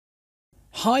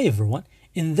Hi everyone,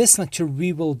 in this lecture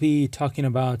we will be talking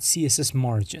about CSS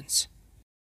margins.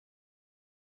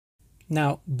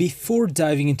 Now before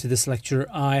diving into this lecture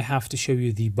I have to show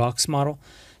you the box model.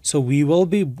 So we will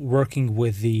be working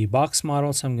with the box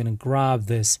model, so I'm going to grab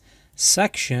this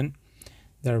section.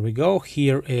 There we go.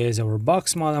 Here is our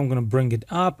box model. I'm going to bring it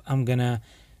up. I'm going to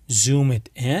zoom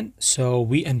it in so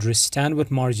we understand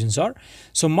what margins are.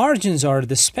 So margins are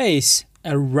the space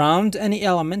around any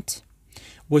element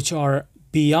which are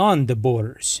beyond the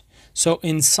borders. So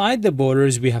inside the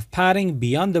borders we have padding,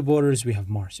 beyond the borders we have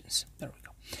margins. There we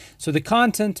go. So the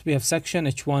content, we have section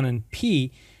H1 and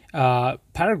P,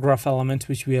 paragraph element,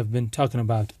 which we have been talking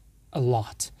about a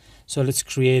lot. So let's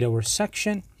create our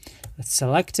section. Let's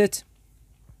select it.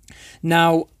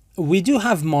 Now we do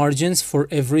have margins for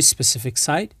every specific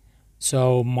site.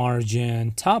 So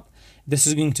margin top, this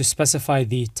is going to specify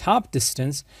the top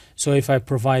distance. So if I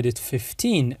provide it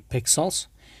 15 pixels,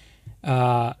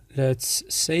 let's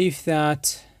save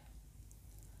that.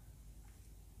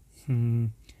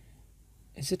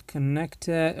 Is it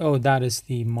connected? Oh, that is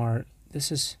the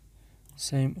this is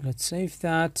same. Let's save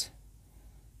that.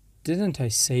 Didn't I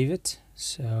save it?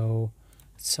 So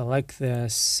select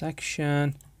this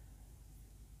section.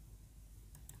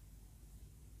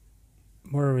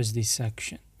 Where is the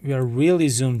section? We are really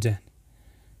zoomed in.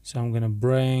 So I'm going to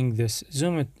bring this,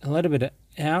 zoom it a little bit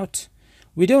out.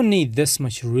 We don't need this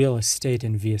much real estate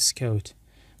in VS Code,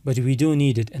 but we do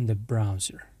need it in the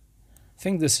browser. I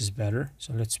think this is better.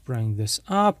 So let's bring this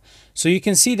up. So you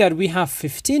can see that we have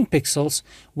 15 pixels,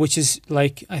 which is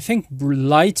like, I think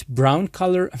light brown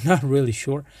color. I'm not really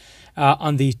sure.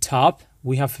 On the top,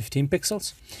 we have 15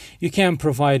 pixels. You can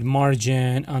provide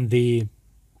margin on the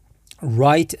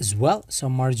right as well. So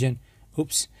margin,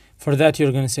 oops. For that,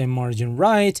 you're going to say margin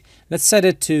right. Let's set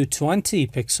it to 20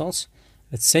 pixels.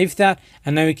 Let's save that.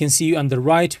 And now you can see on the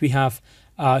right, we have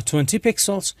 20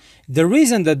 pixels. The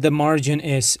reason that the margin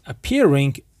is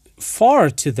appearing far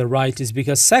to the right is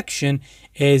because section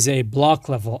is a block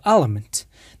level element.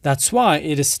 That's why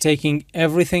it is taking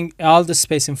everything, all the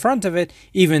space in front of it,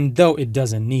 even though it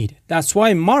doesn't need it. That's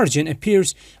why margin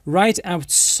appears right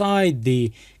outside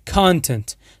the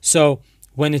content. So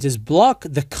when it is block,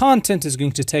 the content is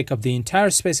going to take up the entire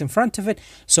space in front of it.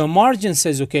 So margin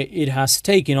says, okay, it has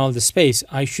taken all the space.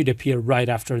 I should appear right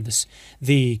after this,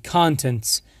 the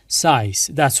content's size.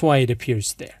 That's why it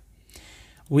appears there.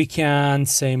 We can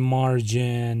say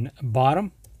margin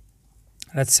bottom.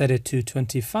 Let's set it to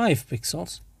 25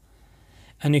 pixels.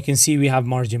 And you can see we have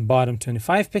margin bottom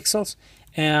 25 pixels.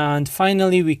 And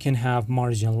finally, we can have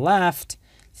margin left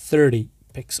 30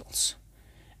 pixels.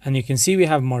 And you can see we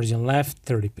have margin left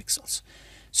 30 pixels.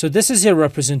 So this is a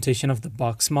representation of the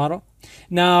box model.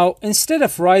 Now, instead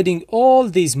of writing all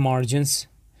these margins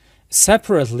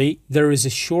separately, there is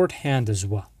a shorthand as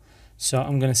well. So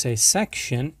I'm going to say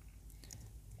section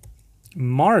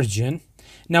margin.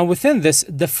 Now within this,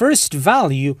 the first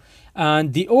value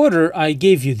and the order, I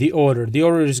gave you the order. The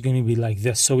order is going to be like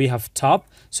this. So we have top.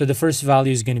 So the first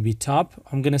value is going to be top.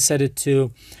 I'm going to set it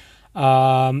to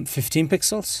 15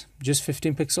 pixels, just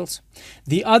 15 pixels.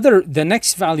 The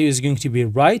next value is going to be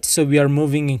right, so we are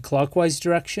moving in clockwise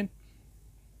direction,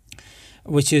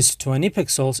 which is 20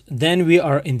 pixels. Then we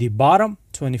are in the bottom,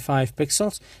 25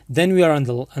 pixels. Then we are on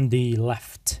the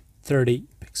left, 30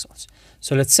 pixels.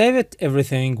 So let's save it.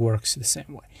 Everything works the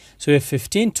same way. So we have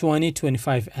 15, 20,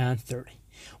 25, and 30.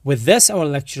 With this, our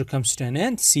lecture comes to an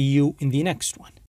end. See you in the next one.